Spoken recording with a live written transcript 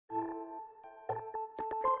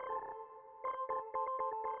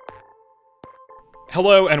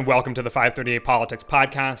Hello and welcome to the 538 Politics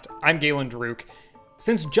Podcast. I'm Galen Druk.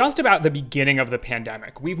 Since just about the beginning of the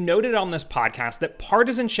pandemic, we've noted on this podcast that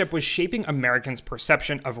partisanship was shaping Americans'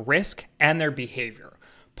 perception of risk and their behavior.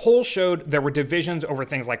 Polls showed there were divisions over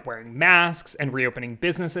things like wearing masks and reopening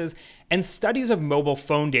businesses, and studies of mobile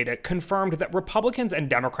phone data confirmed that Republicans and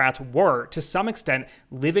Democrats were, to some extent,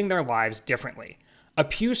 living their lives differently. A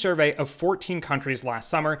Pew survey of 14 countries last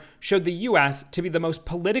summer showed the U.S. to be the most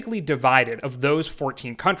politically divided of those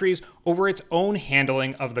 14 countries over its own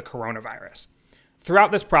handling of the coronavirus. Throughout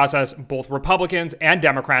this process, both Republicans and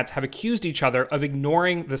Democrats have accused each other of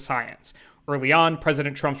ignoring the science. Early on,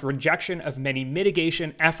 President Trump's rejection of many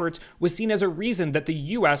mitigation efforts was seen as a reason that the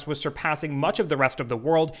U.S. was surpassing much of the rest of the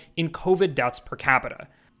world in COVID deaths per capita.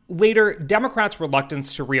 Later, Democrats'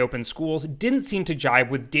 reluctance to reopen schools didn't seem to jibe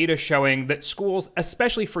with data showing that schools,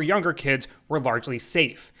 especially for younger kids, were largely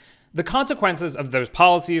safe. The consequences of those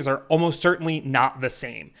policies are almost certainly not the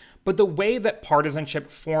same, but the way that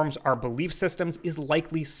partisanship forms our belief systems is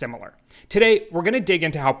likely similar. Today, we're going to dig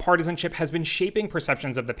into how partisanship has been shaping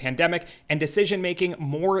perceptions of the pandemic and decision-making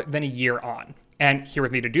more than a year on. And here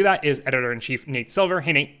with me to do that is Editor-in-Chief Nate Silver.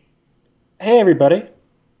 Hey, Nate. Hey, everybody.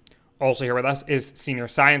 Also here with us is senior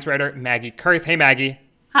science writer Maggie Kurth. Hey, Maggie.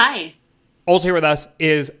 Hi. Also here with us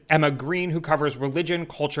is Emma Green, who covers religion,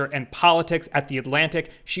 culture, and politics at The Atlantic.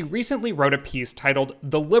 She recently wrote a piece titled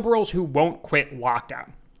 "The Liberals Who Won't Quit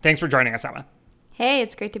Lockdown." Thanks for joining us, Emma. Hey,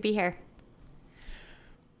 it's great to be here.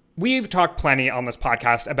 We've talked plenty on this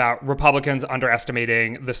podcast about Republicans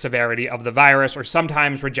underestimating the severity of the virus or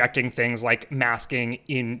sometimes rejecting things like masking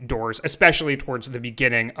indoors, especially towards the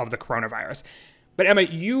beginning of the coronavirus. But Emma,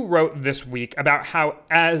 you wrote this week about how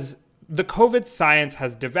as the COVID science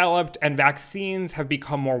has developed and vaccines have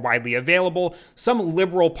become more widely available, some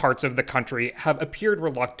liberal parts of the country have appeared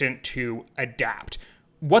reluctant to adapt.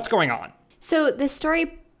 What's going on? So this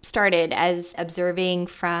story started as observing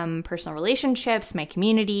from personal relationships, my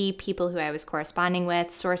community, people who I was corresponding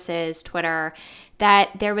with, sources, Twitter, that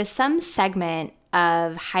there was some segment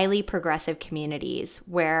of highly progressive communities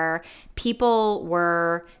where people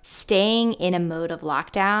were staying in a mode of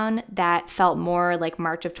lockdown that felt more like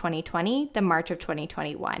March of 2020 than March of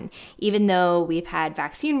 2021. Even though we've had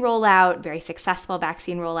vaccine rollout, very successful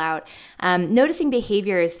vaccine rollout, noticing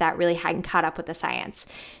behaviors that really hadn't caught up with the science.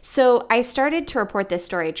 So I started to report this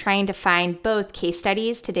story trying to find both case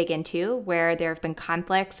studies to dig into where there have been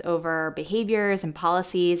conflicts over behaviors and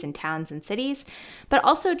policies in towns and cities, but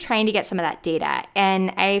also trying to get some of that data. And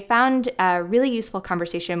I found a really useful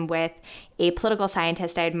conversation with a political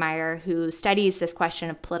scientist I admire who studies this question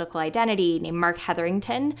of political identity named Mark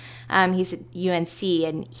Hetherington. He's at UNC,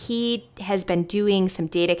 and he has been doing some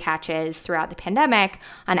data catches throughout the pandemic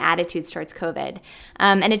on attitudes towards COVID.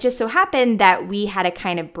 And it just so happened that we had a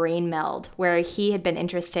kind of brain meld where he had been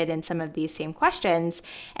interested in some of these same questions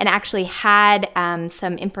and actually had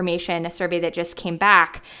some information, a survey that just came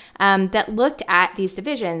back that looked at these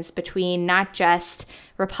divisions between not just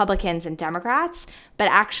Republicans and Democrats, but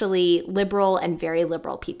actually liberal and very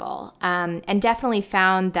liberal people, and definitely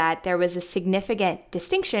found that there was a significant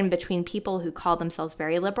distinction between people who call themselves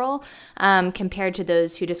very liberal compared to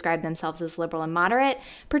those who describe themselves as liberal and moderate,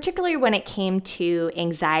 particularly when it came to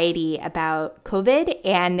anxiety about COVID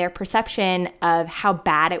and their perception of how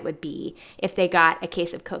bad it would be if they got a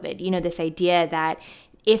case of COVID. You know, this idea that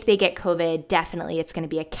if they get COVID, definitely it's going to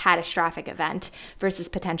be a catastrophic event versus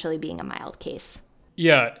potentially being a mild case.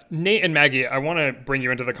 Yeah, Nate and Maggie, I want to bring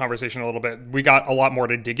you into the conversation a little bit. We got a lot more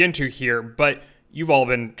to dig into here, but you've all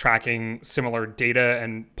been tracking similar data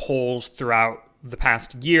and polls throughout the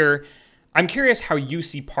past year. I'm curious how you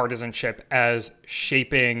see partisanship as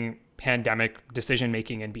shaping pandemic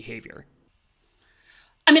decision-making and behavior.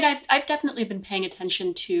 I mean, I've definitely been paying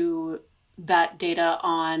attention to that data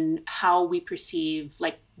on how we perceive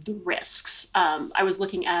like the risks. I was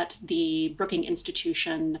looking at the Brookings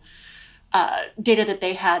Institution data that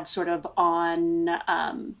they had sort of on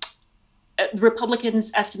Republicans'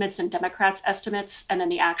 estimates and Democrats' estimates, and then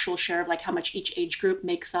the actual share of like how much each age group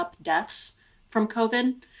makes up deaths from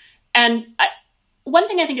COVID. And one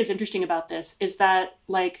thing I think is interesting about this is that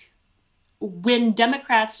like when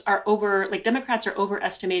Democrats are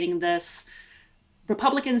overestimating this,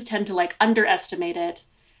 Republicans tend to like underestimate it.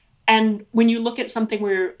 And when you look at something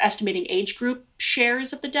where you're estimating age group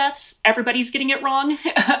shares of the deaths, everybody's getting it wrong.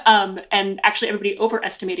 And actually everybody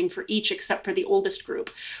overestimating for each except for the oldest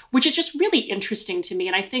group, which is just really interesting to me.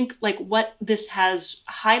 And I think like what this has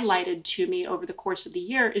highlighted to me over the course of the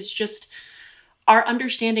year is just our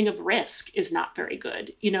understanding of risk is not very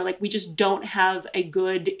good. You know, like we just don't have a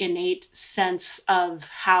good innate sense of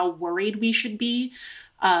how worried we should be.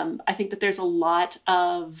 I think that there's a lot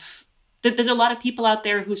of people out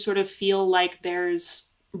there who sort of feel like there's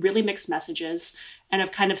really mixed messages and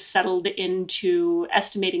have kind of settled into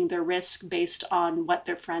estimating their risk based on what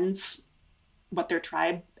their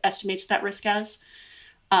tribe estimates that risk as.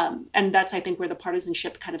 And that's, I think, where the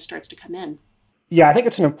partisanship kind of starts to come in. Yeah, I think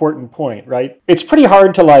it's an important point, right? It's pretty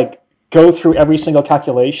hard to like go through every single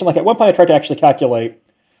calculation. Like at one point I tried to actually calculate,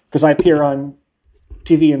 because I appear on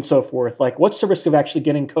TV and so forth, like what's the risk of actually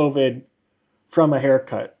getting COVID from a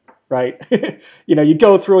haircut, right? You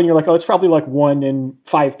go through and you're like, oh, it's probably like 1 in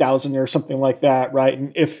 5,000 or something like that, right?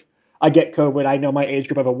 And if I get COVID, I know my age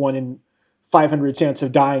group have a 1 in 500 chance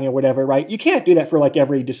of dying or whatever, right? You can't do that for like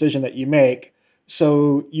every decision that you make.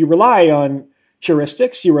 So you rely on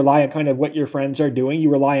heuristics, you rely on kind of what your friends are doing, you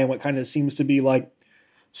rely on what kind of seems to be like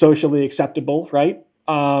socially acceptable, right?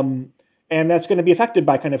 And that's going to be affected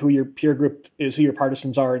by kind of who your peer group is, who your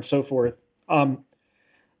partisans are, and so forth. One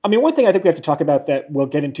thing I think we have to talk about that we'll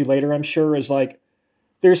get into later, I'm sure, is like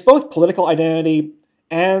there's both political identity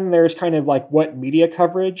and there's kind of like what media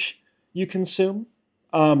coverage you consume.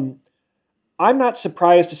 I'm not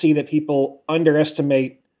surprised to see that people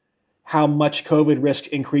underestimate how much COVID risk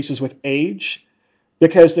increases with age,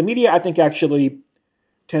 because the media, I think, actually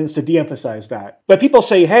tends to de-emphasize that. But people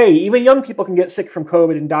say, hey, even young people can get sick from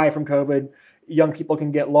COVID and die from COVID. Young people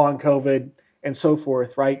can get long COVID and so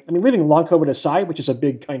forth, right? I mean, leaving long COVID aside, which is a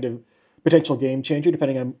big kind of potential game changer,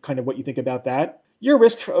 depending on kind of what you think about that, your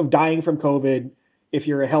risk of dying from COVID, if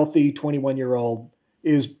you're a healthy 21-year-old,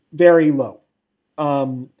 is very low.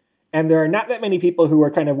 And there are not that many people who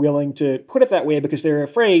are kind of willing to put it that way because they're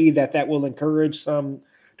afraid that that will encourage some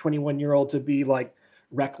 21-year-old to be like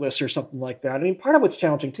reckless or something like that. I mean, part of what's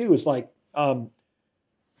challenging too is like,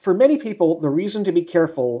 for many people, the reason to be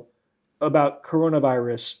careful about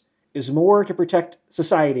coronavirus is more to protect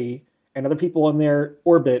society and other people in their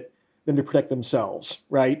orbit than to protect themselves,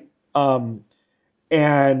 right? And,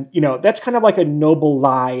 that's kind of like a noble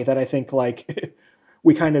lie that I think like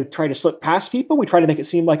we kind of try to slip past people. We try to make it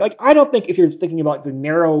seem like I don't think if you're thinking about the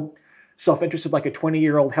narrow self-interest of like a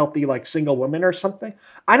 20-year-old healthy like single woman or something,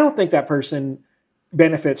 I don't think that person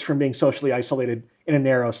benefits from being socially isolated in a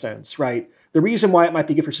narrow sense, right? The reason why it might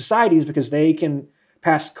be good for society is because they can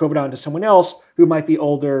pass COVID on to someone else who might be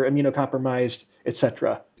older, immunocompromised,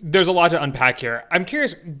 etc. There's a lot to unpack here. I'm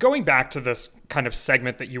curious, going back to this kind of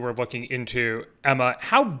segment that you were looking into, Emma,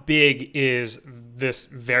 how big is this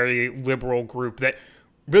very liberal group that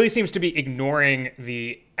really seems to be ignoring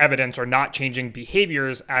the evidence or not changing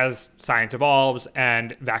behaviors as science evolves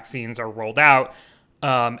and vaccines are rolled out?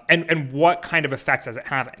 And what kind of effects is it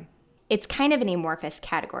having? It's kind of an amorphous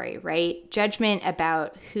category, right? Judgment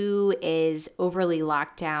about who is overly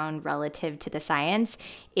locked down relative to the science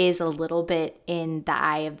is a little bit in the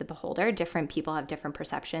eye of the beholder. Different people have different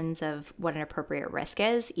perceptions of what an appropriate risk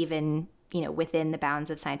is, even within the bounds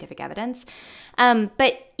of scientific evidence.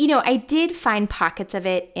 But I did find pockets of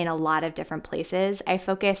it in a lot of different places. I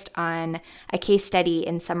focused on a case study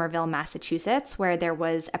in Somerville, Massachusetts, where there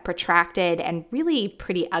was a protracted and really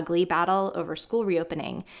pretty ugly battle over school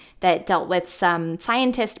reopening that dealt with some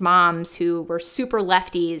scientist moms who were super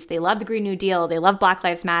lefties. They loved the Green New Deal. They loved Black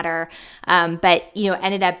Lives Matter, but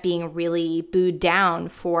ended up being really booed down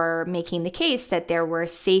for making the case that there were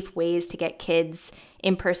safe ways to get kids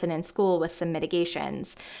in person in school with some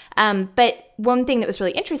mitigations. But one thing that was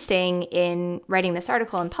really interesting in writing this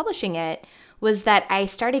article and publishing it was that I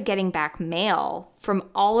started getting back mail from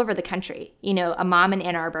all over the country. A mom in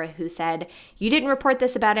Ann Arbor who said, you didn't report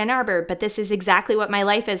this about Ann Arbor, but this is exactly what my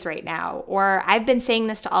life is right now. Or I've been saying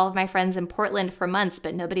this to all of my friends in Portland for months,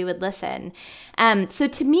 but nobody would listen. So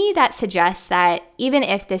to me, that suggests that even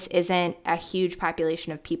if this isn't a huge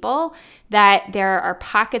population of people, that there are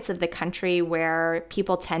pockets of the country where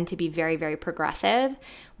people tend to be very, very progressive,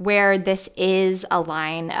 where this is a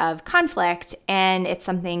line of conflict and it's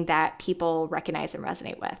something that people recognize and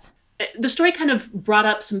resonate with. The story kind of brought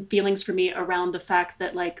up some feelings for me around the fact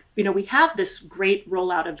that, we have this great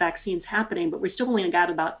rollout of vaccines happening, but we still only got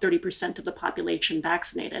about 30% of the population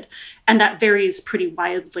vaccinated. And that varies pretty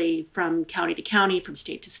widely from county to county, from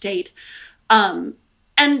state to state.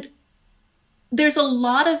 And there's a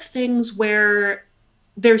lot of things where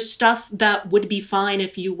there's stuff that would be fine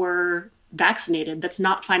if you were vaccinated that's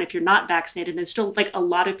not fine if you're not vaccinated. There's still a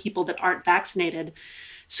lot of people that aren't vaccinated.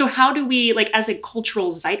 So how do we, as a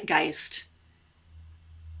cultural zeitgeist,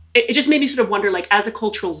 it just made me sort of wonder, as a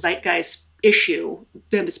cultural zeitgeist issue,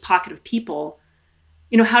 this pocket of people,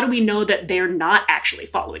 how do we know that they're not actually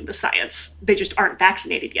following the science? They just aren't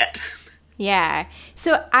vaccinated yet. Yeah.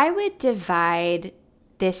 So I would divide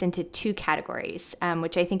this into two categories,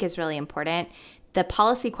 which I think is really important. the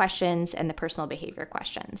policy questions and the personal behavior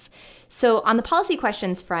questions. So on the policy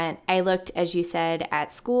questions front, I looked, as you said,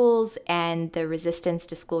 at schools and the resistance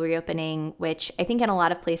to school reopening, which I think in a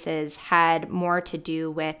lot of places had more to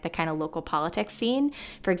do with the kind of local politics scene.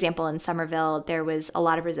 For example, in Somerville, there was a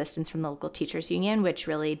lot of resistance from the local teachers union, which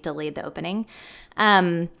really delayed the opening.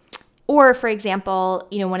 Or, for example,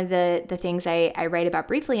 one of the things I write about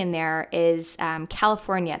briefly in there is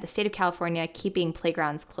California, the state of California, keeping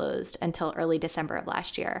playgrounds closed until early December of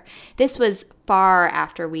last year. This was far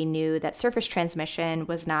after we knew that surface transmission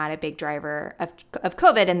was not a big driver of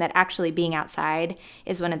COVID, and that actually being outside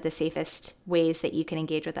is one of the safest ways that you can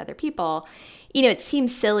engage with other people. It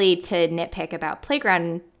seems silly to nitpick about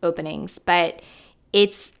playground openings, but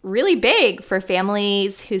it's really big for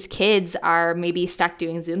families whose kids are maybe stuck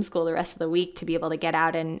doing Zoom school the rest of the week to be able to get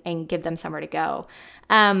out and give them somewhere to go.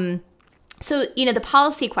 So, the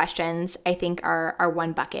policy questions, I think, are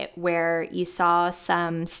one bucket where you saw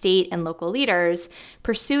some state and local leaders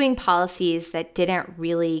pursuing policies that didn't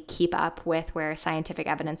really keep up with where scientific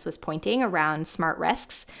evidence was pointing around smart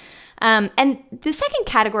risks. And the second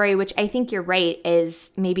category, which I think you're right,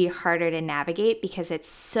 is maybe harder to navigate because it's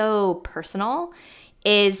so personal,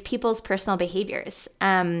 is people's personal behaviors.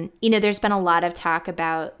 There's been a lot of talk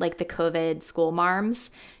about like the COVID school marms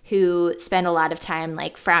who spend a lot of time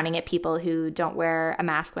like frowning at people who don't wear a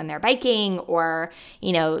mask when they're biking, or,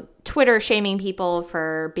 Twitter shaming people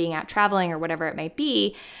for being out traveling or whatever it might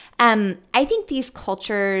be. I think these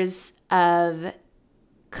cultures of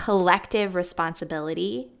collective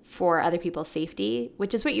responsibility for other people's safety,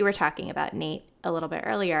 which is what you were talking about, Nate, a little bit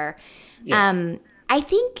earlier. Yeah. I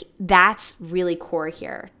think that's really core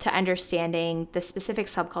here to understanding the specific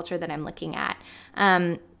subculture that I'm looking at.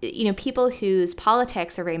 People whose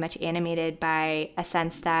politics are very much animated by a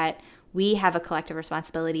sense that we have a collective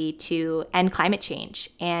responsibility to end climate change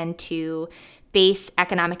and to face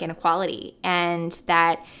economic inequality, and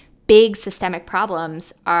that big systemic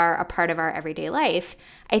problems are a part of our everyday life.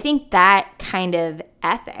 I think that kind of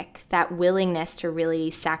ethic, that willingness to really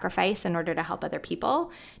sacrifice in order to help other people,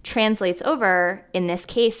 translates over, in this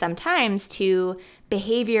case, sometimes to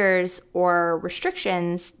behaviors or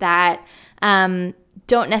restrictions that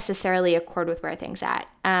don't necessarily accord with where things at.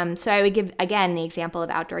 So I would give, again, the example of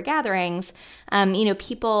outdoor gatherings.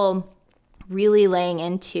 People really laying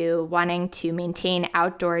into wanting to maintain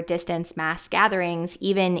outdoor distance mass gatherings,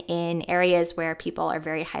 even in areas where people are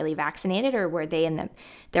very highly vaccinated, or where they and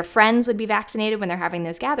their friends would be vaccinated when they're having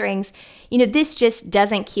those gatherings. This just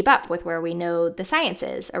doesn't keep up with where we know the science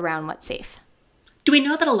is around what's safe. Do we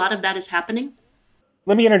know that a lot of that is happening?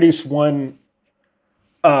 Let me introduce one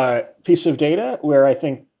piece of data where I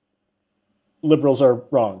think liberals are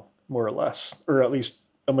wrong, more or less, or at least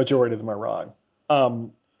a majority of them are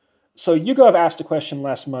wrong. So YouGov asked a question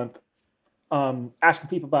last month, asking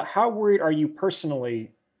people about how worried are you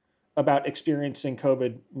personally about experiencing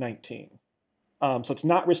COVID-19? So it's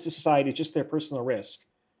not risk to society, it's just their personal risk.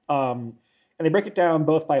 And they break it down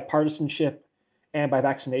both by partisanship and by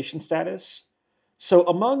vaccination status. So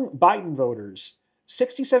among Biden voters,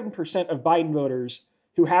 67% of Biden voters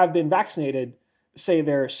who have been vaccinated say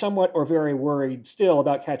they're somewhat or very worried still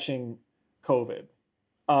about catching COVID.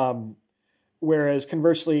 Whereas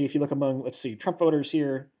conversely, if you look among, Trump voters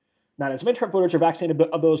here, not as many Trump voters are vaccinated,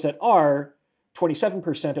 but of those that are,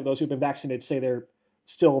 27% of those who've been vaccinated say they're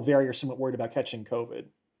still very or somewhat worried about catching COVID.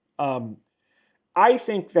 I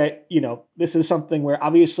think that, this is something where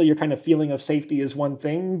obviously your kind of feeling of safety is one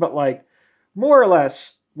thing, but like more or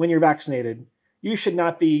less when you're vaccinated, you should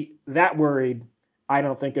not be that worried, I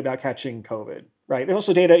don't think, about catching COVID, right? There's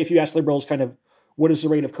also data, if you ask liberals kind of what is the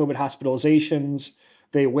rate of COVID hospitalizations,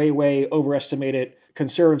 they way overestimate it.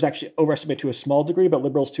 Conservatives actually overestimate to a small degree, but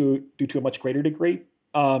liberals do to a much greater degree.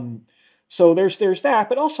 So there's that,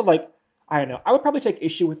 but also I don't know. I would probably take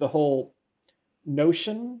issue with the whole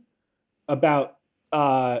notion about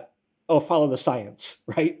follow the science,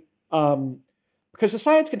 right? Because the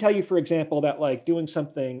science can tell you, for example, that doing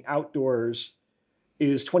something outdoors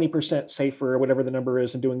is 20% safer, or whatever the number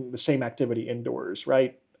is, than doing the same activity indoors,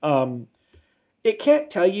 right? It can't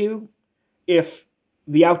tell you if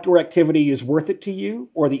the outdoor activity is worth it to you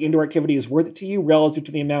or the indoor activity is worth it to you relative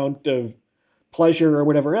to the amount of pleasure or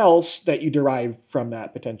whatever else that you derive from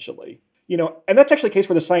that potentially. And that's actually a case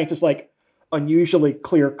where the science is unusually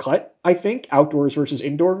clear cut, I think, outdoors versus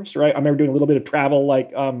indoors, right? I remember doing a little bit of travel,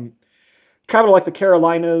 travel to the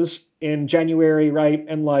Carolinas in January, right?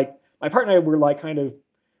 And my partner and I were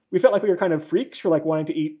we felt like we were kind of freaks for wanting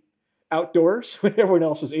to eat outdoors when everyone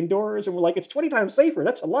else was indoors. And we're it's 20 times safer.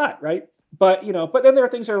 That's a lot, right? But, but then there are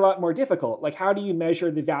things that are a lot more difficult. How do you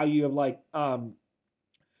measure the value of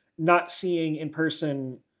not seeing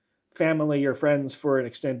in-person family or friends for an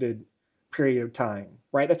extended period of time,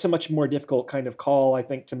 right? That's a much more difficult kind of call, I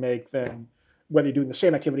think, to make than whether you're doing the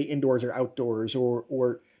same activity indoors or outdoors,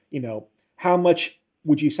 or how much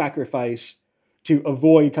would you sacrifice to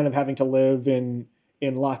avoid kind of having to live in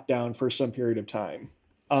lockdown for some period of time.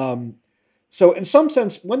 So in some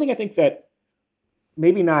sense, one thing I think that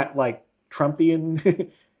maybe not like Trumpian,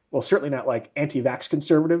 well, certainly not like anti-vax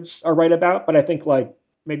conservatives are right about, but I think like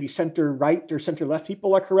maybe center-right or center-left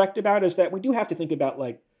people are correct about is that we do have to think about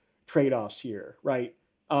like trade-offs here, right?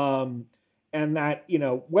 And that,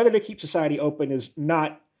 whether to keep society open is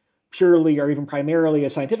not purely or even primarily a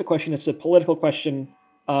scientific question. It's a political question,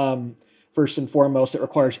 first and foremost, that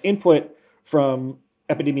requires input from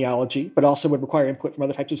epidemiology, but also would require input from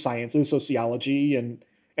other types of sciences, sociology and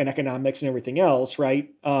economics and everything else,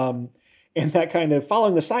 right? And that kind of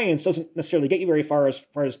following the science doesn't necessarily get you very far as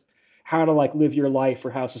how to like live your life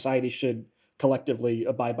or how society should collectively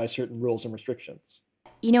abide by certain rules and restrictions.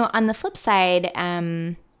 On the flip side,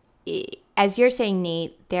 as you're saying,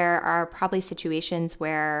 Nate, there are probably situations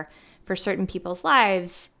where for certain people's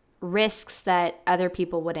lives, risks that other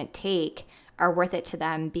people wouldn't take are worth it to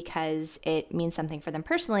them because it means something for them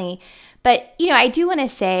personally. But, I do want to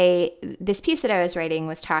say this piece that I was writing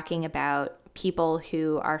was talking about people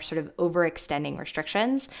who are sort of overextending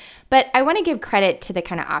restrictions. But I want to give credit to the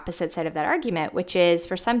kind of opposite side of that argument, which is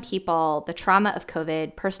for some people, the trauma of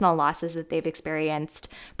COVID, personal losses that they've experienced,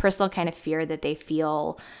 personal kind of fear that they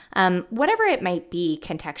feel, whatever it might be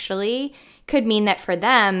contextually, could mean that for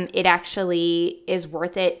them, it actually is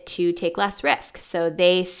worth it to take less risk. So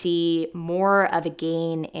they see more of a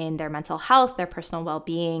gain in their mental health, their personal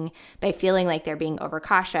well-being by feeling like they're being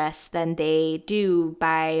overcautious than they do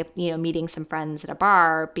by, meeting some friends at a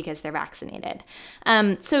bar because they're vaccinated.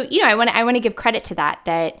 So I want to give credit to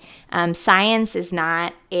that science is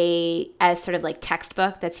not a sort of like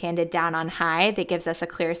textbook that's handed down on high that gives us a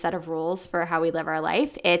clear set of rules for how we live our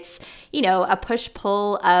life. It's, a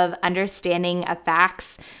push-pull of understanding of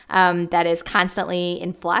facts that is constantly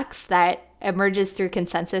in flux, that emerges through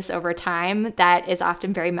consensus over time, that is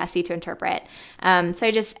often very messy to interpret. So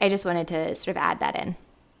I just wanted to sort of add that in.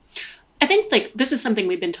 I think like this is something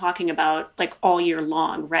we've been talking about like all year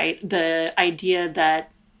long, right? The idea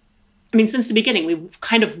that, since the beginning, we've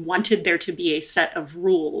kind of wanted there to be a set of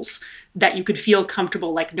rules that you could feel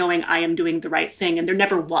comfortable like knowing I am doing the right thing. And there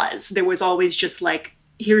never was. There was always just like,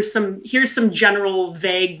 here's some general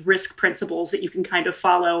vague risk principles that you can kind of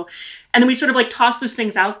follow. And then we sort of like toss those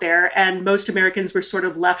things out there. And most Americans were sort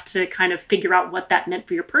of left to kind of figure out what that meant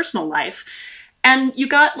for your personal life. And you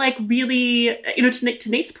got like really, to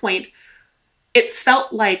Nate's point, it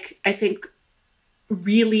felt like, I think,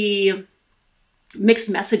 really mixed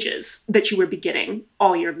messages that you were getting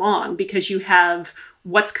all year long, because you have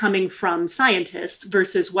what's coming from scientists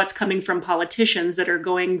versus what's coming from politicians that are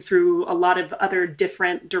going through a lot of other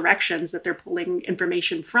different directions that they're pulling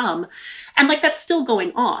information from. And like, that's still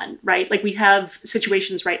going on, right? Like we have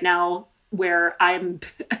situations right now where I'm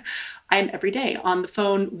every day on the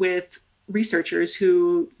phone with researchers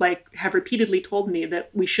who like have repeatedly told me that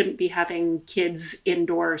we shouldn't be having kids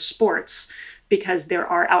indoor sports because there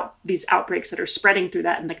are these outbreaks that are spreading through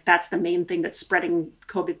that. And like, that's the main thing that's spreading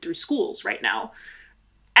COVID through schools right now.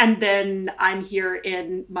 And then I'm here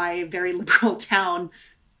in my very liberal town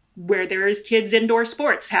where there is kids indoor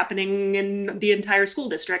sports happening in the entire school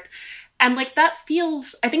district. And like, I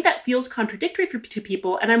think that feels contradictory to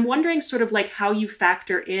people. And I'm wondering sort of like how you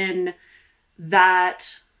factor in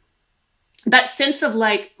that sense of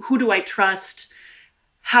like, who do I trust?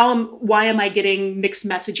 Why am I getting mixed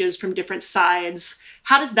messages from different sides?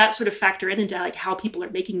 How does that sort of factor into like how people are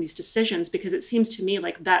making these decisions? Because it seems to me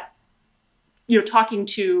like that, talking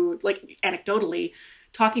to like anecdotally,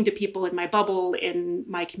 talking to people in my bubble, in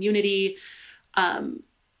my community,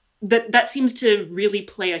 that seems to really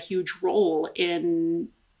play a huge role in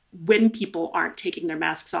when people aren't taking their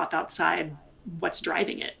masks off outside, what's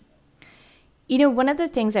driving it. One of the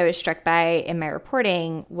things I was struck by in my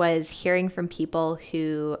reporting was hearing from people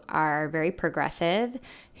who are very progressive,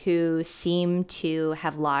 who seem to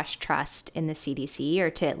have lost trust in the CDC, or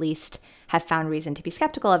to at least have found reason to be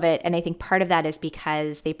skeptical of it. And I think part of that is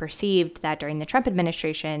because they perceived that during the Trump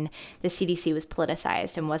administration, the CDC was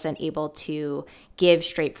politicized and wasn't able to give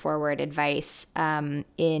straightforward advice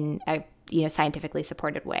in a scientifically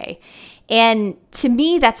supported way. And to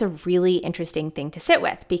me, that's a really interesting thing to sit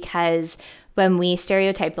with, because when we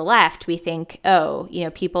stereotype the left, we think,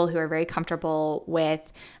 people who are very comfortable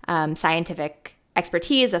with scientific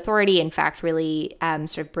expertise, authority, in fact, really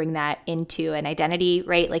sort of bring that into an identity,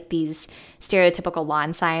 right? Like these stereotypical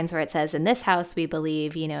lawn signs where it says, in this house, we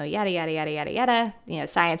believe, yada, yada, yada, yada, yada,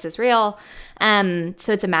 science is real. So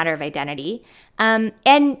it's a matter of identity. And,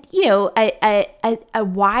 a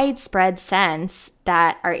widespread sense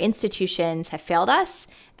that our institutions have failed us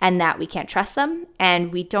and that we can't trust them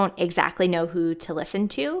and we don't exactly know who to listen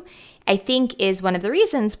to, I think is one of the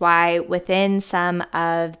reasons why within some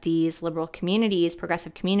of these liberal communities,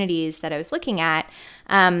 progressive communities that I was looking at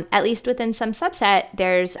least within some subset,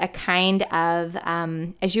 there's a kind of,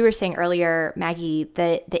 as you were saying earlier, Maggie,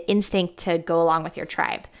 the instinct to go along with your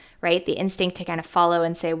tribe, right? The instinct to kind of follow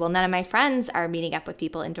and say, well, none of my friends are meeting up with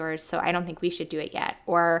people indoors, so I don't think we should do it yet.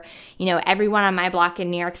 Or, everyone on my block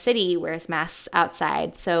in New York City wears masks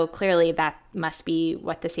outside, so clearly that must be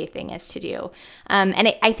what the safe thing is to do.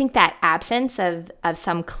 And I think that absence of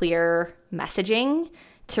some clear messaging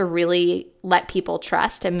to really let people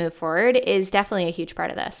trust and move forward is definitely a huge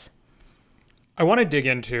part of this. I want to dig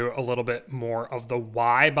into a little bit more of the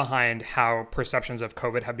why behind how perceptions of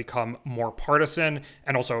COVID have become more partisan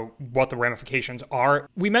and also what the ramifications are.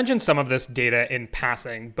 We mentioned some of this data in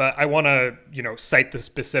passing, but I want to, cite the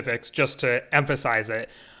specifics just to emphasize it.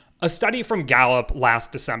 A study from Gallup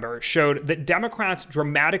last December showed that Democrats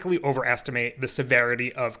dramatically overestimate the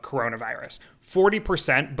severity of coronavirus.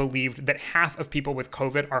 40% believed that half of people with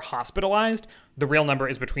COVID are hospitalized. The real number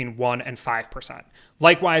is between 1% and 5%.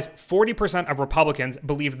 Likewise, 40% of Republicans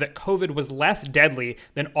believed that COVID was less deadly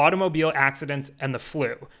than automobile accidents and the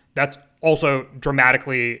flu. That's also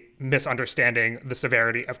dramatically misunderstanding the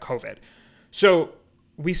severity of COVID. So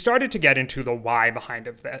we started to get into the why behind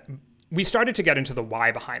that. Can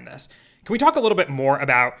we talk a little bit more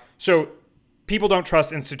about, so people don't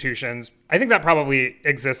trust institutions. I think that probably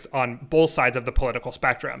exists on both sides of the political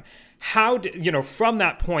spectrum. From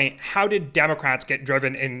that point, how did Democrats get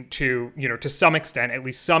driven into, to some extent, at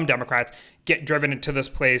least some Democrats get driven into this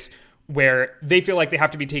place where they feel like they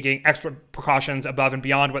have to be taking extra precautions above and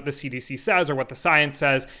beyond what the CDC says or what the science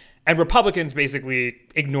says, and Republicans basically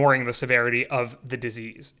ignoring the severity of the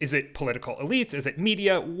disease? Is it political elites? Is it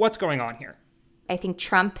media? What's going on here? I think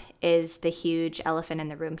Trump is the huge elephant in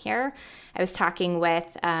the room here. I was talking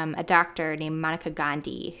with a doctor named Monica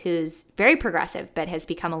Gandhi, who's very progressive, but has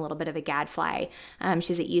become a little bit of a gadfly.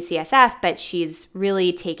 She's at UCSF, but she's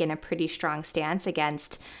really taken a pretty strong stance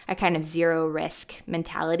against a kind of zero risk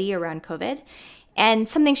mentality around COVID. And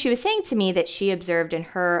something she was saying to me that she observed in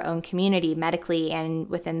her own community, medically and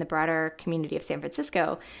within the broader community of San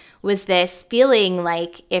Francisco, was this feeling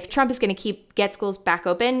like if Trump is going to get schools back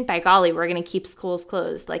open, by golly, we're going to keep schools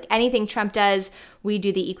closed. Like anything Trump does, we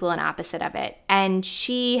do the equal and opposite of it. And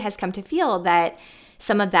she has come to feel that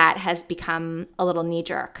some of that has become a little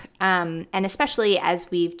knee-jerk. And especially as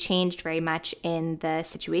we've changed very much in the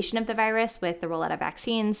situation of the virus with the rollout of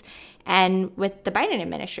vaccines and with the Biden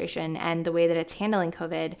administration and the way that it's handling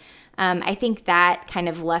COVID, I think that kind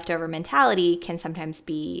of leftover mentality can sometimes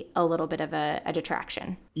be a little bit of a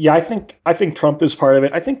detraction. Yeah, I think Trump is part of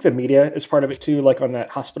it. I think the media is part of it too, like on that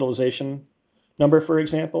hospitalization number, for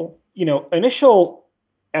example. Initial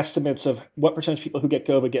estimates of what percentage of people who get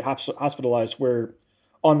COVID get hospitalized were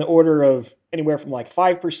on the order of anywhere from like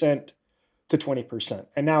 5% to 20%.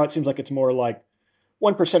 And now it seems like it's more like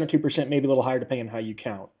 1% or 2%, maybe a little higher depending on how you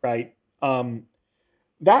count, right?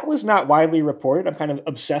 That was not widely reported. I'm kind of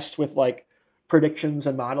obsessed with like predictions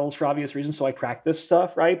and models for obvious reasons, so I track this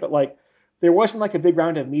stuff, right? But like there wasn't like a big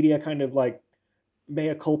round of media kind of like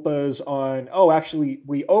mea culpas on, actually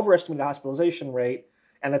we overestimated the hospitalization rate,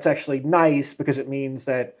 and that's actually nice because it means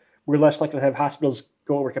that we're less likely to have hospitals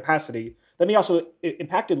go over capacity. That may also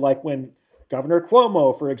impacted like when Governor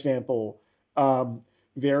Cuomo, for example,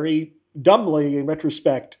 very dumbly in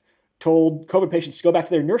retrospect, told COVID patients to go back to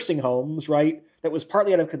their nursing homes, right? That was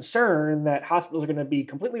partly out of concern that hospitals are going to be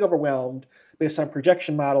completely overwhelmed based on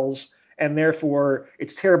projection models, and therefore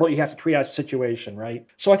it's terrible you have to triage the situation, right?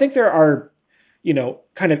 So I think there are,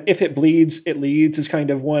 kind of if it bleeds, it leads is kind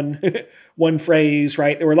of one one phrase,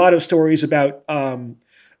 right? There were a lot of stories about a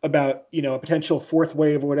potential fourth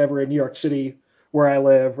wave or whatever in New York City where I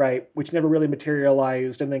live, right, which never really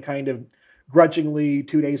materialized, and then kind of grudgingly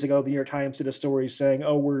 2 days ago, the New York Times did a story saying,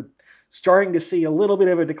 we're starting to see a little bit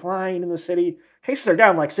of a decline in the city. Cases are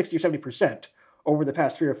down like 60 or 70% over the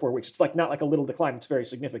past 3 or 4 weeks. It's like not like a little decline. It's very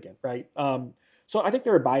significant, right? So I think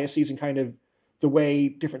there are biases in kind of the way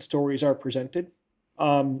different stories are presented.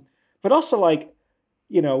 But also like,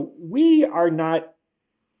 we are not,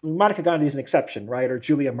 Monica Gandhi is an exception, right? Or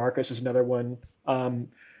Julia Marcus is another one.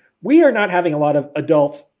 We are not having a lot of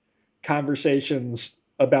adult conversations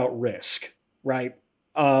about risk, right?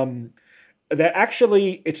 that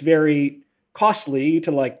actually it's very costly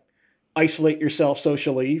to like isolate yourself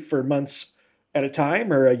socially for months at a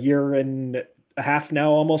time, or a year and a half now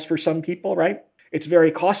almost for some people, right? It's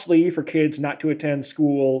very costly for kids not to attend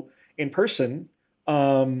school in person.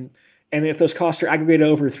 And if those costs are aggregated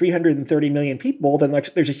over 330 million people, then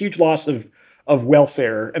like, there's a huge loss of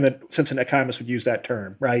welfare, and then since an economist would use that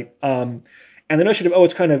term, right? And the notion of,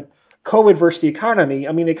 it's kind of COVID versus the economy.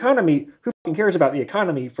 I mean, the economy, who fucking cares about the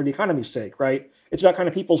economy for the economy's sake, right? It's about kind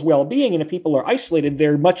of people's well-being, and if people are isolated,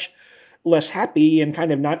 they're much less happy and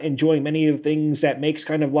kind of not enjoying many of the things that makes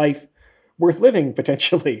kind of life worth living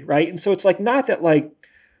potentially, right? And so it's like not that like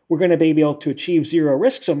we're going to be able to achieve zero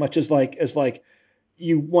risk so much as like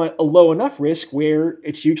you want a low enough risk where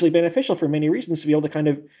it's hugely beneficial for many reasons to be able to kind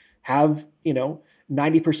of have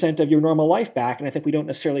 90% of your normal life back. And I think we don't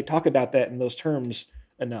necessarily talk about that in those terms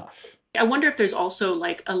enough. I wonder if there's also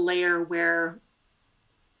like a layer where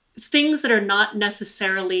things that are not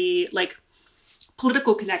necessarily like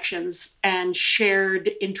political connections and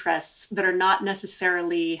shared interests that are not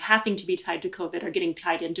necessarily having to be tied to COVID are getting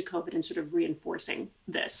tied into COVID and sort of reinforcing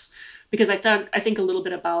this. Because I think a little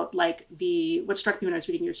bit about like what struck me when I was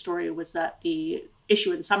reading your story was that the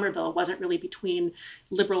issue in Somerville wasn't really between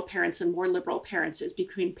liberal parents and more liberal parents, it's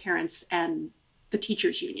between parents and the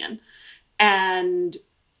teachers union. And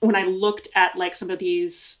when I looked at like some of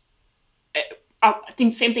these, I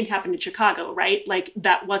think same thing happened in Chicago, right? Like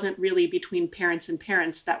that wasn't really between parents and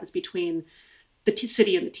parents. That was between the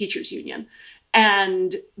city and the teachers union.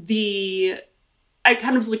 And I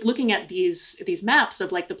kind of was like looking at these maps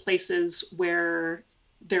of like the places where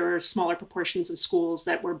there are smaller proportions of schools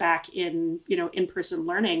that were back in, in-person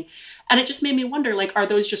learning. And it just made me wonder, like, are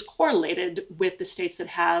those just correlated with the states that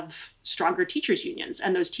have stronger teachers unions?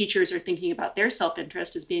 And those teachers are thinking about their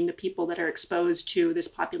self-interest as being the people that are exposed to this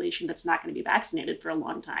population that's not going to be vaccinated for a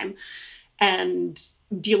long time and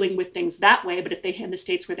dealing with things that way. But if they in the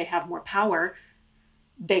states where they have more power,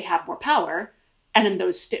 they have more power. And in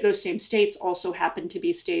those same states also happen to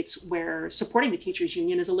be states where supporting the teachers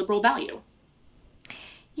union is a liberal value.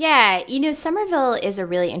 Yeah, Somerville is a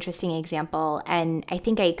really interesting example, and I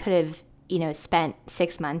think I could have, spent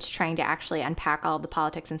 6 months trying to actually unpack all of the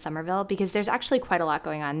politics in Somerville, because there's actually quite a lot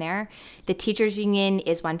going on there. The teachers union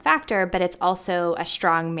is one factor, but it's also a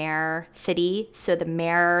strong mayor city, so the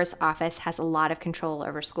mayor's office has a lot of control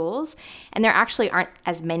over schools, and there actually aren't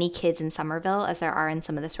as many kids in Somerville as there are in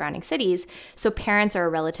some of the surrounding cities, so parents are a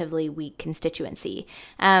relatively weak constituency.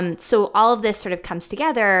 So all of this sort of comes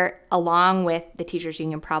together along with the teachers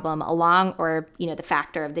union problem, the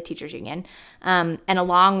factor of the teachers union, and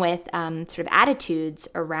along with sort of attitudes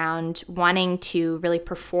around wanting to really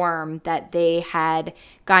perform that they had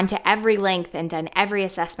gone to every length and done every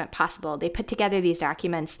assessment possible. They put together these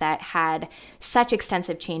documents that had such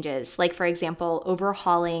extensive changes, like, for example,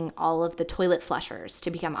 overhauling all of the toilet flushers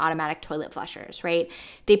to become automatic toilet flushers, right?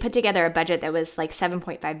 They put together a budget that was like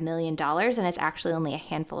 $7.5 million, and it's actually only a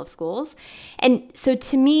handful of schools. And so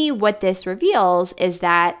to me, what this reveals is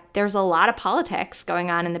that there's a lot of politics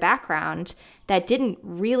going on in the background that didn't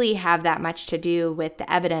really have that much to do with the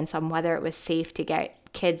evidence on whether it was safe to get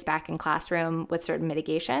kids back in classroom with certain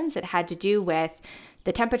mitigations. It had to do with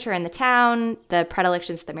the temperature in the town, the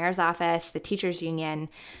predilections of the mayor's office, the teachers union.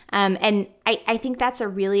 And I think that's a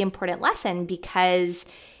really important lesson because,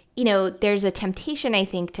 there's a temptation, I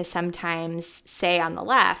think, to sometimes say on the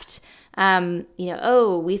left,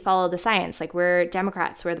 we follow the science, like we're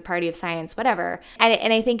Democrats, we're the party of science, whatever.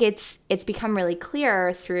 And I think it's become really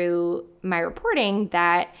clear through my reporting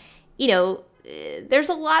that, there's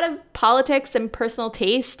a lot of politics and personal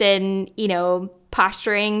taste and,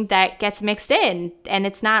 posturing that gets mixed in. And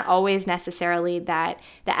it's not always necessarily that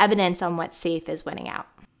the evidence on what's safe is winning out.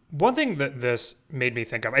 One thing that this made me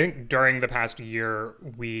think of, I think during the past year,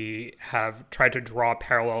 we have tried to draw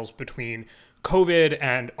parallels between COVID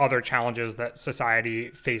and other challenges that society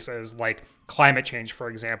faces, like climate change, for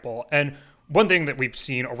example. And one thing that we've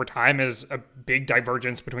seen over time is a big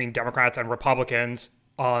divergence between Democrats and Republicans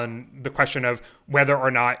on the question of whether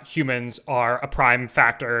or not humans are a prime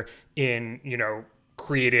factor in,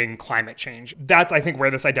 creating climate change. That's, I think,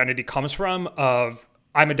 where this identity comes from of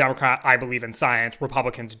I'm a Democrat, I believe in science,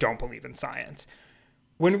 Republicans don't believe in science.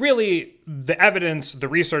 When really the evidence, the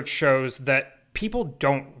research shows that people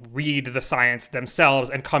don't read the science themselves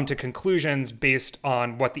and come to conclusions based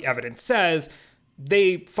on what the evidence says.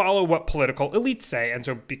 They follow what political elites say. And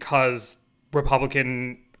so because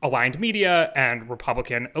Republican aligned media and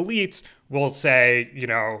Republican elites will say,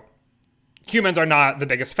 humans are not the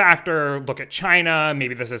biggest factor, look at China,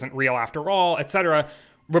 maybe this isn't real after all, etc.,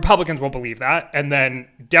 Republicans will believe that. And then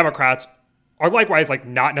Democrats are likewise like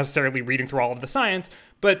not necessarily reading through all of the science,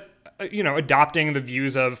 but adopting the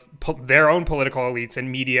views of their own political elites and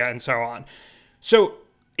media and so on. So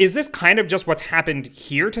is this kind of just what's happened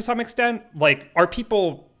here to some extent? Like, are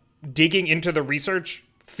people digging into the research,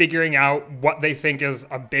 figuring out what they think is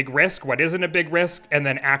a big risk, what isn't a big risk, and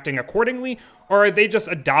then acting accordingly? Or are they just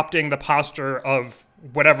adopting the posture of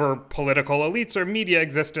whatever political elites or media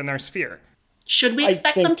exist in their sphere? Should we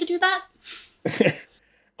expect them to do that?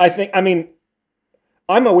 I mean,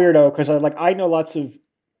 I'm a weirdo because I know lots of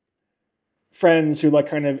friends who like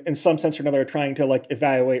kind of in some sense or another are trying to like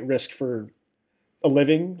evaluate risk for a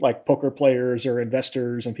living, like poker players or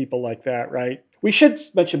investors and people like that, right? We should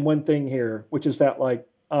mention one thing here, which is that like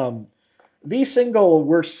the single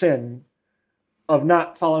worst sin of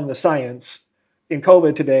not following the science in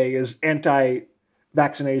COVID today is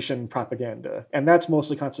anti-vaccination propaganda. And that's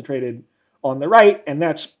mostly concentrated on the right. And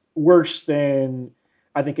that's worse than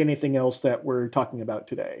I think anything else that we're talking about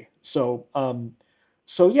today. So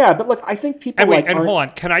yeah, but look, I think people hold on.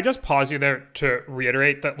 Can I just pause you there to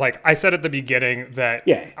reiterate that, like I said at the beginning, that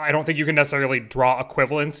I don't think you can necessarily draw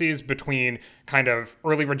equivalencies between kind of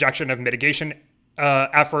early rejection of mitigation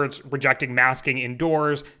efforts, rejecting masking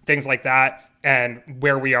indoors, things like that, and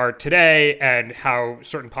where we are today and how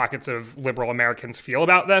certain pockets of liberal Americans feel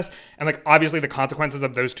about this. And like, obviously the consequences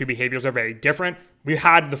of those two behaviors are very different. We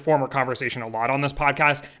had the former conversation a lot on this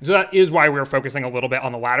podcast. So that is why we're focusing a little bit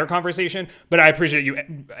on the latter conversation. But I appreciate you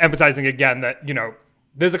emphasizing again that,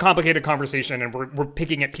 this is a complicated conversation and we're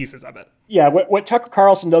picking at pieces of it. Yeah, what Tucker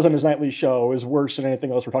Carlson does on his nightly show is worse than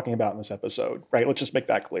anything else we're talking about in this episode, right? Let's just make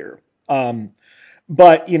that clear.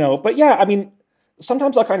 But yeah, I mean,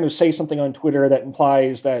 sometimes I'll kind of say something on Twitter that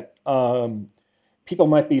implies that people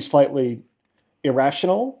might be slightly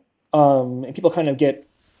irrational, and people kind of get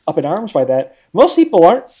up in arms by that. Most people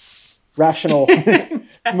aren't rational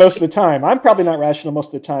most of the time. I'm probably not rational most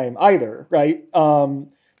of the time either, right?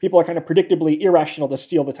 People are kind of predictably irrational, to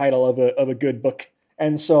steal the title of a good book.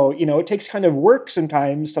 And so, it takes kind of work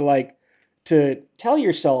sometimes to tell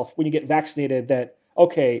yourself when you get vaccinated that,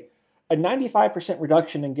 okay, a 95%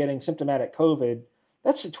 reduction in getting symptomatic COVID,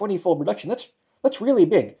 that's a 20-fold reduction. That's really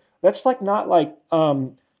big. That's like not like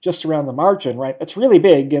just around the margin, right? That's really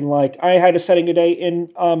big. And like I had a setting today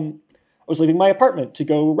I was leaving my apartment to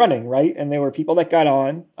go running, right? And there were people that got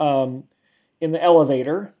on in the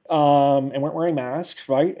elevator and weren't wearing masks,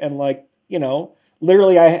 right? And like,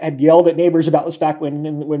 literally I had yelled at neighbors about this back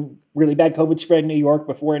when really bad COVID spread in New York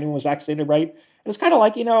before anyone was vaccinated, right? And it's kind of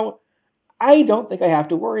like, I don't think I have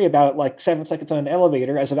to worry about like 7 seconds on an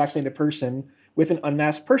elevator as a vaccinated person with an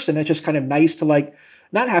unmasked person. It's just kind of nice to like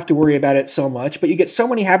not have to worry about it so much, but you get so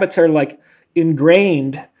many habits that are like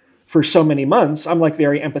ingrained for so many months. I'm like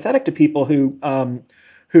very empathetic to people who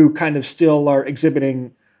kind of still are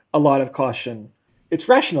exhibiting a lot of caution. It's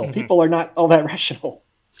rational. Mm-hmm. People are not all that rational.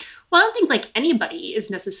 Well, I don't think like anybody is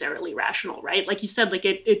necessarily rational, right? Like you said, like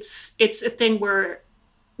it's a thing where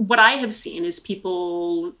what I have seen is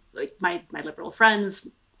people like my liberal friends,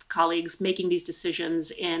 colleagues making these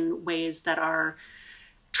decisions in ways that are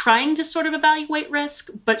trying to sort of evaluate risk,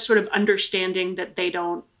 but sort of understanding that they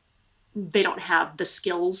don't have the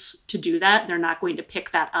skills to do that. They're not going to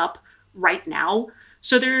pick that up right now.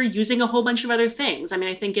 So they're using a whole bunch of other things. I mean,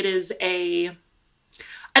 I think it's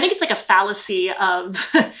like a fallacy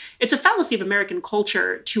of, it's a fallacy of American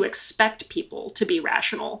culture to expect people to be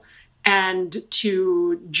rational and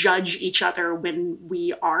to judge each other when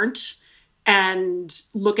we aren't, and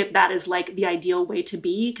look at that as like the ideal way to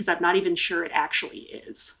be, because I'm not even sure it actually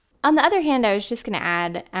is. On the other hand, I was just going to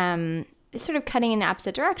add, sort of cutting in the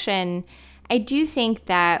opposite direction, I do think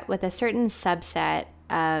that with a certain subset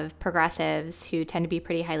of progressives who tend to be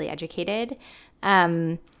pretty highly educated,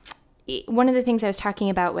 one of the things I was talking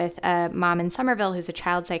about with a mom in Somerville who's a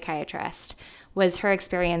child psychiatrist was her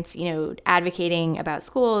experience, advocating about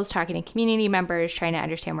schools, talking to community members, trying to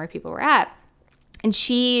understand where people were at. And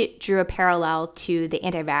she drew a parallel to the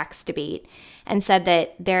anti-vax debate and said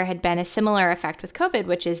that there had been a similar effect with COVID,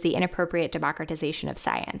 which is the inappropriate democratization of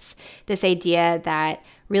science. This idea that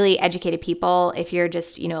really educated people, if you're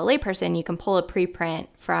just, a layperson, you can pull a preprint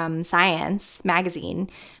from Science magazine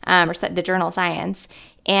or the journal Science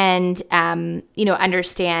and,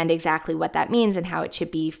 understand exactly what that means and how it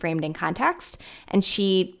should be framed in context. And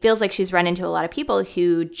she feels like she's run into a lot of people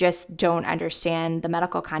who just don't understand the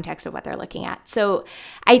medical context of what they're looking at. So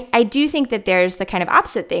I do think that there's the kind of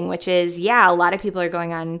opposite thing, which is, a lot of people are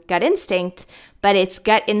going on gut instinct, but it's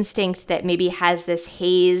gut instinct that maybe has this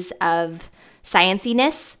haze of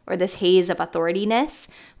scienciness or this haze of authorityness,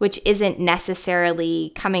 which isn't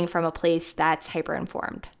necessarily coming from a place that's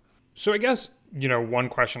hyper-informed. So I guess, one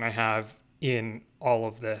question I have in all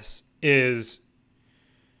of this is,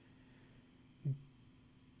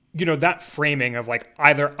 you know, that framing of like,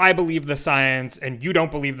 either I believe the science and you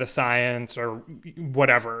don't believe the science or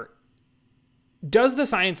whatever. Does the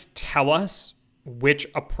science tell us which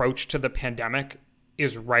approach to the pandemic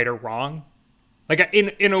is right or wrong? Like,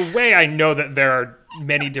 in a way, I know that there are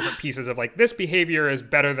many different pieces of like, this behavior is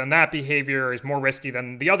better than that behavior, is more risky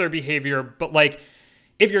than the other behavior. But like,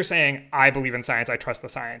 if you're saying, I believe in science, I trust the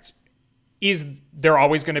science, is there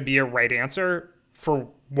always going to be a right answer for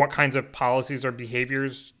what kinds of policies or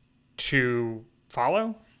behaviors to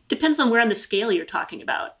follow? Depends on where on the scale you're talking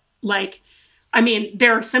about. Like, I mean,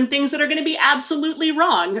 there are some things that are going to be absolutely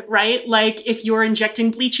wrong, right? Like if you're injecting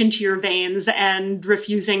bleach into your veins and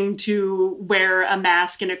refusing to wear a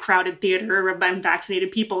mask in a crowded theater of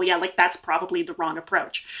unvaccinated people, yeah, like that's probably the wrong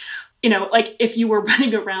approach. You know, like if you were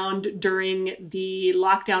running around during the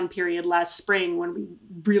lockdown period last spring when we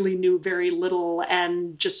really knew very little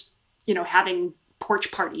and just, you know, having porch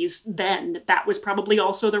parties, then that was probably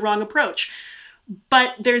also the wrong approach.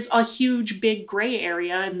 But there's a huge, big gray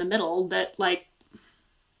area in the middle that, like,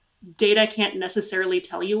 data can't necessarily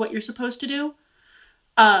tell you what you're supposed to do.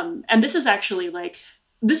 And this is actually, like,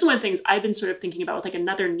 this is one of the things I've been sort of thinking about with, like,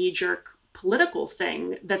 another knee-jerk political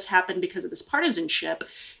thing that's happened because of this partisanship,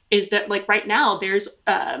 is that, like, right now there's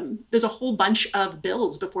a whole bunch of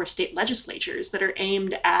bills before state legislatures that are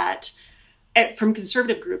aimed at from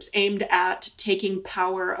conservative groups, aimed at taking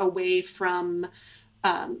power away from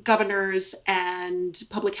governors and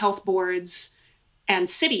public health boards and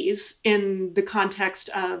cities in the context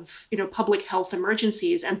of, you know, public health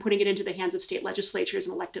emergencies and putting it into the hands of state legislatures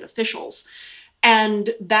and elected officials. And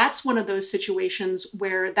that's one of those situations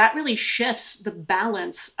where that really shifts the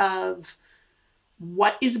balance of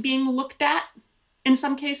what is being looked at in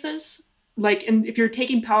some cases. Like, if you're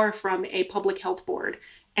taking power from a public health board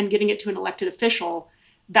and giving it to an elected official,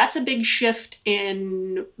 that's a big shift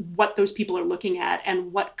in what those people are looking at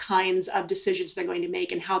and what kinds of decisions they're going to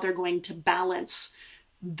make and how they're going to balance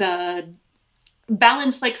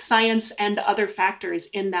like science and other factors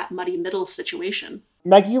in that muddy middle situation.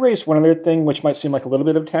 Maggie, you raised one other thing, which might seem like a little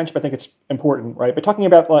bit of a tangent, but I think it's important, right? But talking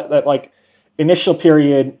about that, like, initial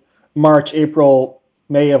period, March, April,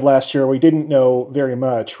 May of last year, we didn't know very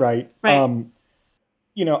much, right? Right.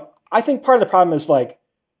 You know, I think part of the problem is, like,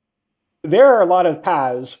 there are a lot of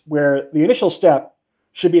paths where the initial step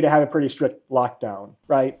should be to have a pretty strict lockdown,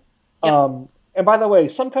 right? Yep. And by the way,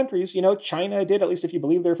 some countries, you know, China did, at least if you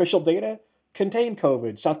believe their official data, contain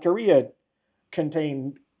COVID. South Korea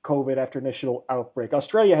contained COVID after initial outbreak.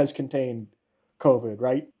 Australia has contained COVID,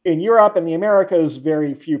 right? In Europe and the Americas,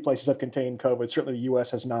 very few places have contained COVID. Certainly the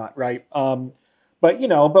US has not, right? But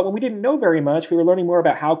when we didn't know very much, we were learning more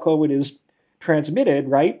about how COVID is transmitted,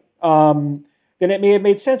 right? Then it may have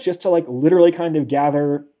made sense just to, like, literally kind of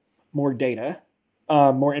gather more data,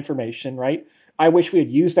 more information, right? I wish we had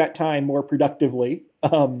used that time more productively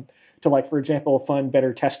to, like, for example, fund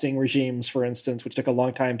better testing regimes, for instance, which took a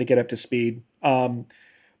long time to get up to speed.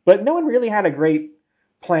 But no one really had a great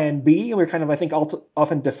plan B. And we're kind of, I think,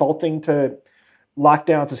 often defaulting to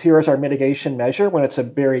lockdowns as here is our mitigation measure when it's a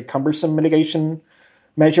very cumbersome mitigation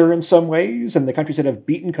measure in some ways. And the countries that have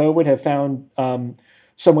beaten COVID have found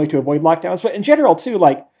some way to avoid lockdowns. But in general, too,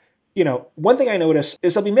 like, you know, one thing I notice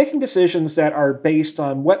is they'll be making decisions that are based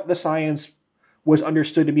on what the science was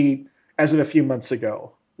understood to be as of a few months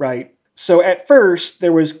ago, right? So at first,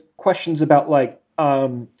 there was questions about, like,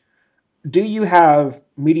 do you have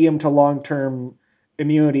medium to long-term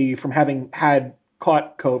immunity from having had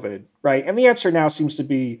caught COVID, right? And the answer now seems to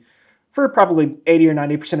be, for probably 80 or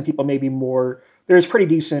 90% of people, maybe more, there's pretty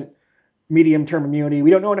decent medium-term immunity. We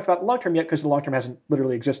don't know enough about the long-term yet because the long-term hasn't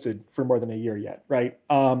literally existed for more than a year yet, right?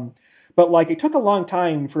 But, like, it took a long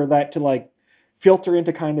time for that to, like, filter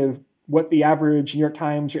into kind of what the average New York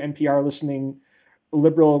Times or NPR listening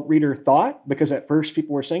liberal reader thought, because at first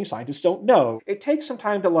people were saying scientists don't know. It takes some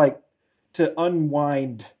time to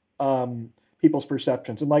unwind people's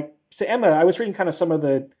perceptions. And, like, to Emma, I was reading kind of some of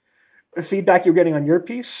the feedback you were getting on your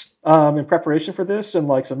piece in preparation for this, and,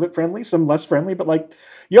 like, some friendly, some less friendly, but, like,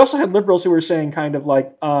 you also had liberals who were saying kind of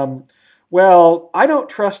like, well, I don't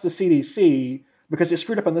trust the CDC because they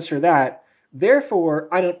screwed up on this or that. Therefore,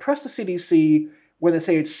 I don't trust the CDC when they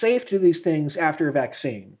say it's safe to do these things after a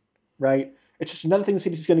vaccine, right? It's just another thing the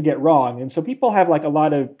CDC is going to get wrong. And so people have, like, a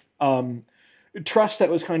lot of trust that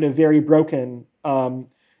was kind of very broken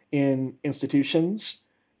in institutions,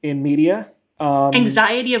 in media.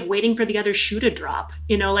 Anxiety of waiting for the other shoe to drop.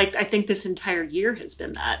 You know, like, I think this entire year has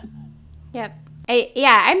been that. Yep.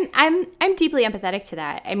 I'm deeply empathetic to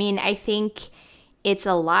that. I mean, I think it's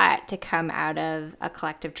a lot to come out of a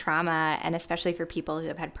collective trauma, and especially for people who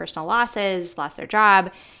have had personal losses, lost their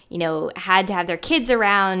job, had to have their kids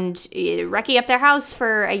around, wrecking up their house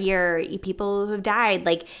for a year, people who have died.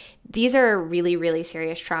 Like, these are really, really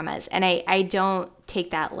serious traumas, and I don't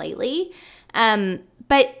take that lightly.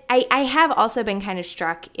 But I have also been kind of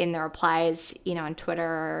struck in the replies, on Twitter,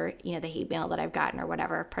 or, the hate mail that I've gotten or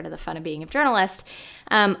whatever, part of the fun of being a journalist.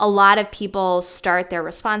 A lot of people start their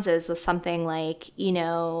responses with something like,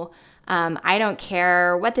 I don't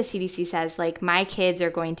care what the CDC says, like, my kids are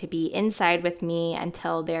going to be inside with me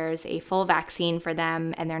until there's a full vaccine for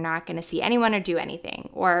them and they're not going to see anyone or do anything.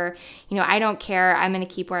 Or, I don't care, I'm going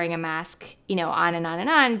to keep wearing a mask, on and on and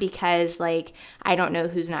on because, like, I don't know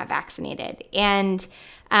who's not vaccinated. And,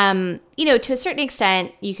 to a certain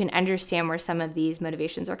extent, you can understand where some of these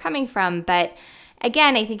motivations are coming from. But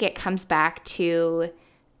again, I think it comes back to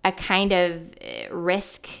a kind of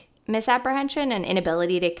risk misapprehension and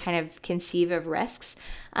inability to kind of conceive of risks.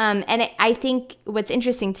 I think what's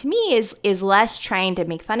interesting to me is less trying to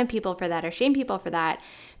make fun of people for that or shame people for that,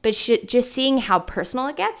 but just seeing how personal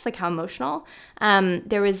it gets, like how emotional.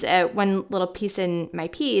 There was one little piece in my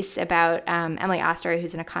piece about Emily Oster,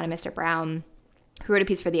 who's an economist at Brown, who wrote a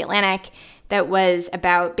piece for The Atlantic that was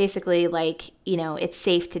about basically like, it's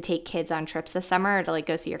safe to take kids on trips this summer to like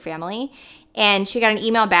go see your family. And she got an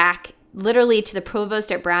email back literally to the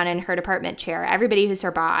provost at Brown and her department chair, everybody who's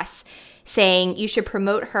her boss, saying you should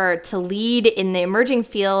promote her to lead in the emerging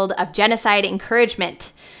field of genocide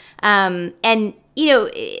encouragement. And,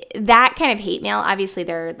 that kind of hate mail, obviously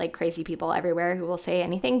there are like crazy people everywhere who will say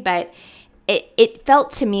anything, but it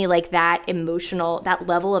felt to me like that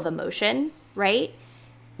level of emotion, right,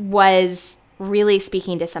 was really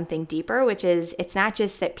speaking to something deeper, which is it's not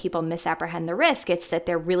just that people misapprehend the risk, it's that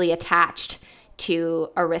they're really attached to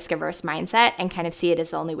a risk-averse mindset and kind of see it as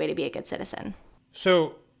the only way to be a good citizen.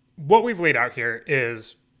 So what we've laid out here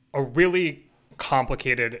is a really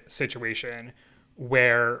complicated situation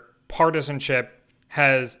where partisanship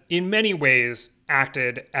has, in many ways,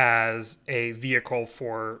 acted as a vehicle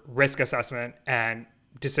for risk assessment and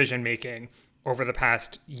decision-making over the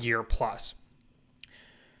past year plus.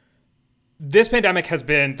 This pandemic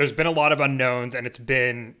there's been a lot of unknowns, and it's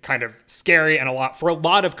been kind of scary and for a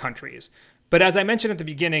lot of countries. But as I mentioned at the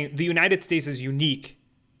beginning, the United States is unique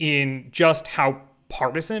in just how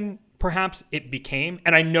partisan, perhaps, it became.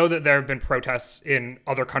 And I know that there have been protests in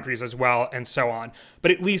other countries as well, and so on.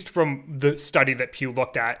 But at least from the study that Pew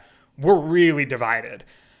looked at, we're really divided.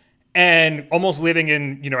 And almost living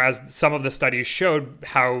in, as some of the studies showed,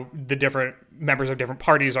 how the different members of different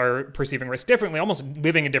parties are perceiving risk differently, almost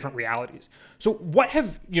living in different realities. So what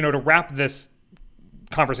have, to wrap this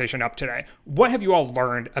conversation up today, what have you all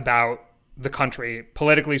learned about the country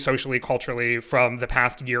politically, socially, culturally from the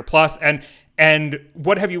past year plus? And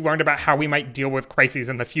what have you learned about how we might deal with crises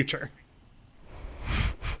in the future?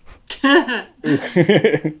 Should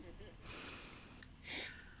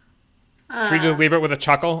we just leave it with a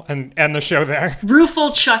chuckle and end the show there?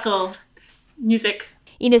 Rueful chuckle. Music.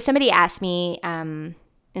 Somebody asked me in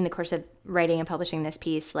the course of writing and publishing this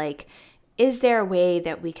piece, like, is there a way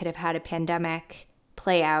that we could have had a pandemic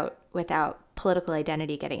play out without political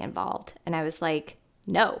identity getting involved? And I was like,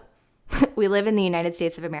 no. We live in the United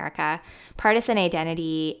States of America. Partisan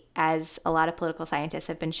identity, as a lot of political scientists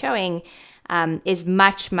have been showing, is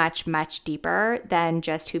much, much, much deeper than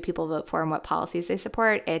just who people vote for and what policies they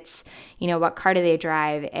support. It's, what car do they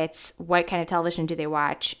drive? It's what kind of television do they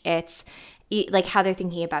watch? It's like how they're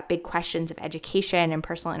thinking about big questions of education and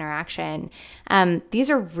personal interaction. These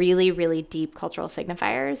are really, really deep cultural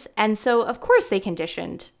signifiers. And so, of course, they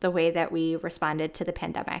conditioned the way that we responded to the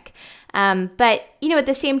pandemic. But, at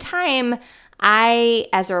the same time, I,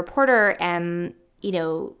 as a reporter, am,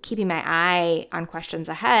 keeping my eye on questions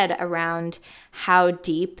ahead around how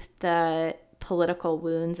deep the political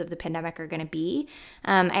wounds of the pandemic are going to be.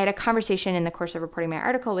 I had a conversation in the course of reporting my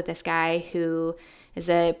article with this guy who is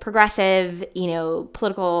a progressive,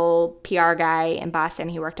 political PR guy in Boston.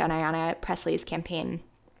 He worked on Ayanna Pressley's campaign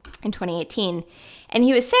in 2018. And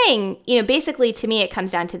he was saying, basically to me, it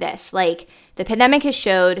comes down to this. Like, the pandemic has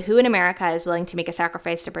showed who in America is willing to make a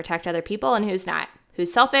sacrifice to protect other people and who's not,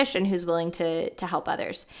 who's selfish and who's willing to help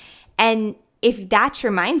others. And if that's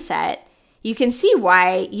your mindset, you can see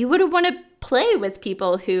why you would want to play with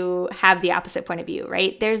people who have the opposite point of view,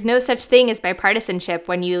 right? There's no such thing as bipartisanship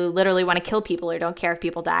when you literally want to kill people or don't care if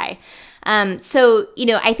people die. So,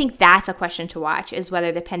 I think that's a question to watch, is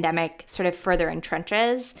whether the pandemic sort of further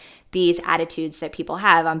entrenches these attitudes that people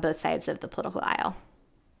have on both sides of the political aisle.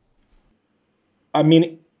 I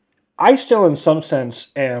mean, I still, in some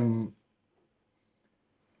sense, am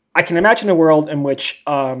I can imagine a world in which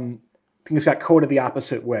things got coded the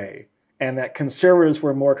opposite way, and that conservatives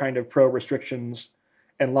were more kind of pro-restrictions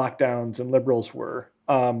and lockdowns, and liberals were.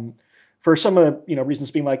 For some of the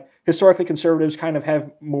reasons being like historically conservatives kind of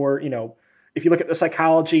have more, if you look at the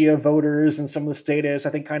psychology of voters and some of this data is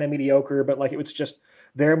I think kind of mediocre, but like it was just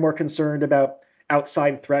they're more concerned about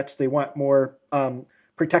outside threats. They want more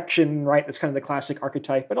protection, right? That's kind of the classic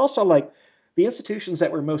archetype. But also like the institutions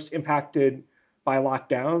that were most impacted by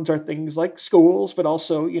lockdowns are things like schools, but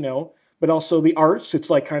also the arts. It's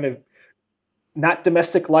like kind of not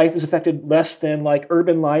domestic life is affected less than like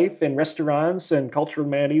urban life and restaurants and cultural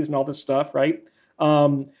humanities and all this stuff, right?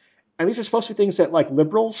 And these are supposed to be things that like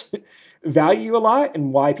liberals value a lot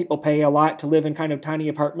and why people pay a lot to live in kind of tiny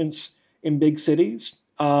apartments in big cities.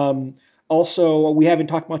 Also, we haven't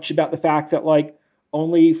talked much about the fact that like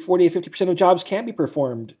only 40 to 50% of jobs can be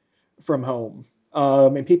performed from home.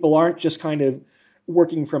 And people aren't just kind of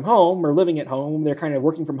working from home or living at home. They're kind of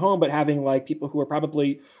working from home, but having like people who are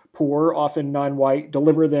probably poor, often non-white,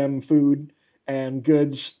 deliver them food and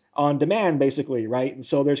goods on demand, basically, right? And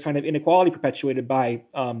so there's kind of inequality perpetuated by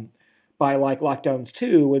like lockdowns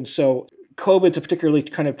too. And so COVID's a particularly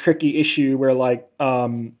kind of tricky issue where like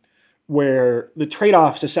where the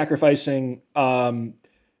trade-offs to sacrificing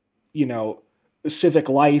civic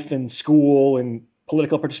life and school and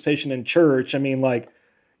political participation in church. I mean, like,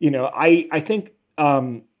 I think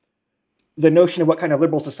the notion of what kind of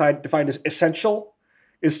liberals define as essential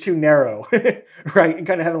is too narrow, right? And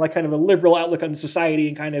kind of having like kind of a liberal outlook on society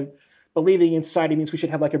and kind of believing in society means we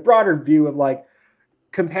should have like a broader view of like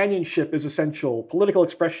companionship is essential, political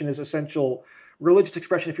expression is essential, religious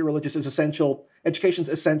expression, if you're religious, is essential, education's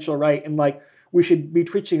essential, right? And like we should be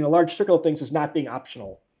treating a large circle of things as not being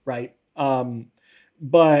optional, right?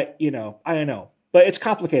 But I don't know. But it's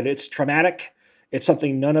complicated. It's traumatic. It's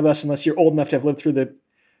something none of us, unless you're old enough to have lived through the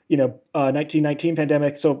 1919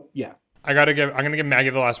 pandemic. So yeah. I'm going to give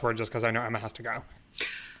Maggie the last word just because I know Emma has to go.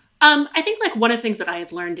 I think like one of the things that I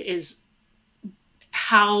have learned is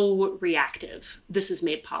how reactive this has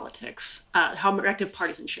made politics, how reactive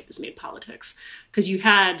partisanship has made politics. Because you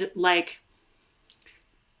had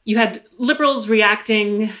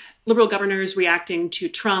liberal governors reacting to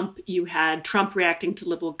Trump. You had Trump reacting to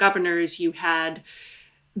liberal governors. You had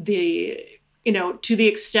to the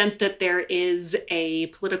extent that there is a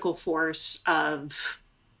political force of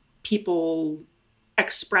people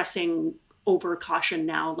expressing over caution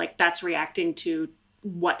now, like that's reacting to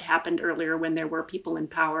what happened earlier when there were people in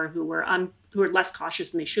power who were less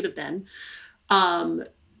cautious than they should have been.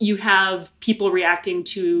 You have people reacting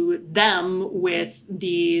to them with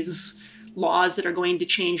these laws that are going to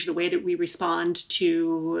change the way that we respond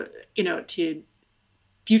to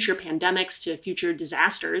future pandemics, to future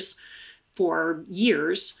disasters for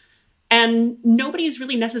years. And nobody's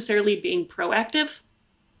really necessarily being proactive.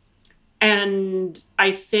 And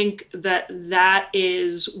I think that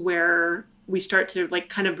is where we start to like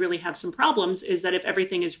kind of really have some problems, is that if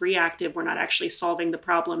everything is reactive, we're not actually solving the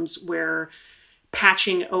problems. We're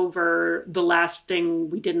patching over the last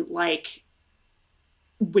thing we didn't like,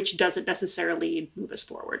 which doesn't necessarily move us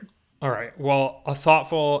forward. All right. Well, a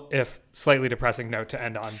thoughtful, if slightly depressing note to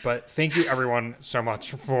end on, but thank you everyone so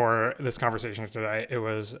much for this conversation today. It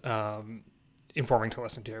was informing to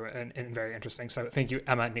listen to and very interesting. So thank you,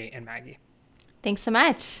 Emma, Nate, and Maggie. Thanks so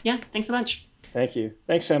much. Yeah, thanks so much. Thank you.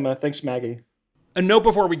 Thanks, Emma. Thanks, Maggie. A note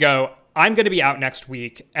before we go, I'm going to be out next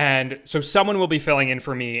week, and so someone will be filling in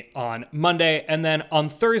for me on Monday, and then on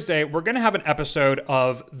Thursday, we're going to have an episode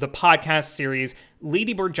of the podcast series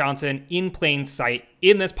Lady Bird Johnson in Plain Sight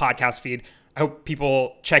in this podcast feed. I hope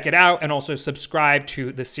people check it out and also subscribe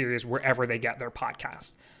to the series wherever they get their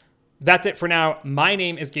podcasts. That's it for now. My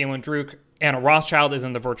name is Galen Druk. Anna Rothschild is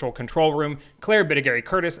in the virtual control room. Claire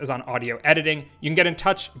Bittigary-Curtis is on audio editing. You can get in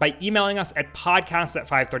touch by emailing us at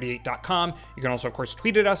podcasts@fivethirt8.com. You can also, of course,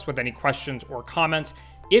 tweet at us with any questions or comments.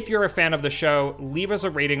 If you're a fan of the show, leave us a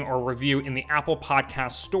rating or review in the Apple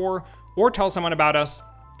Podcast Store or tell someone about us.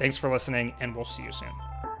 Thanks for listening, and we'll see you soon.